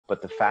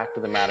But the fact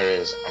of the matter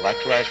is,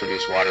 electrolyzed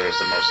reduced water is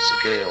the most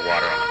superior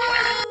water on the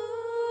planet.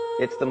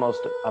 It's the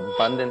most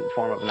abundant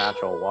form of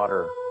natural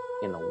water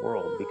in the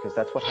world, because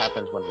that's what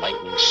happens when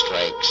lightning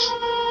strikes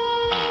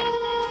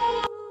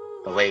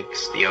the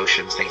lakes, the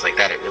oceans, things like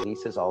that. It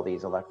releases all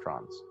these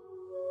electrons.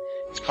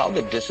 It's called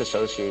the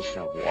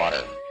dissociation of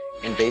water.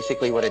 And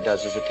basically what it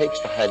does is it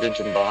takes the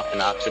hydrogen bomb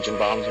and oxygen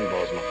bombs and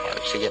blows them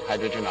apart. So you get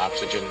hydrogen,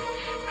 oxygen,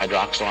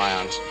 hydroxyl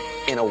ions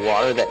in a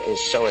water that is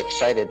so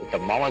excited that the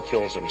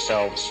molecules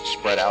themselves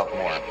spread out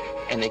more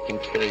and they can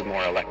carry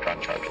more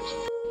electron charges.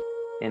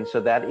 And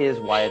so that is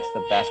why it's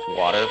the best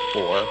water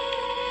for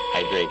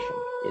hydration.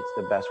 It's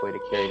the best way to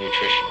carry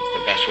nutrition. It's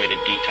the best way to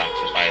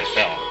detoxify a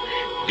cell,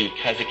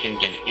 because it can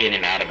get in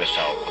and out of a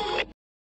cell quickly.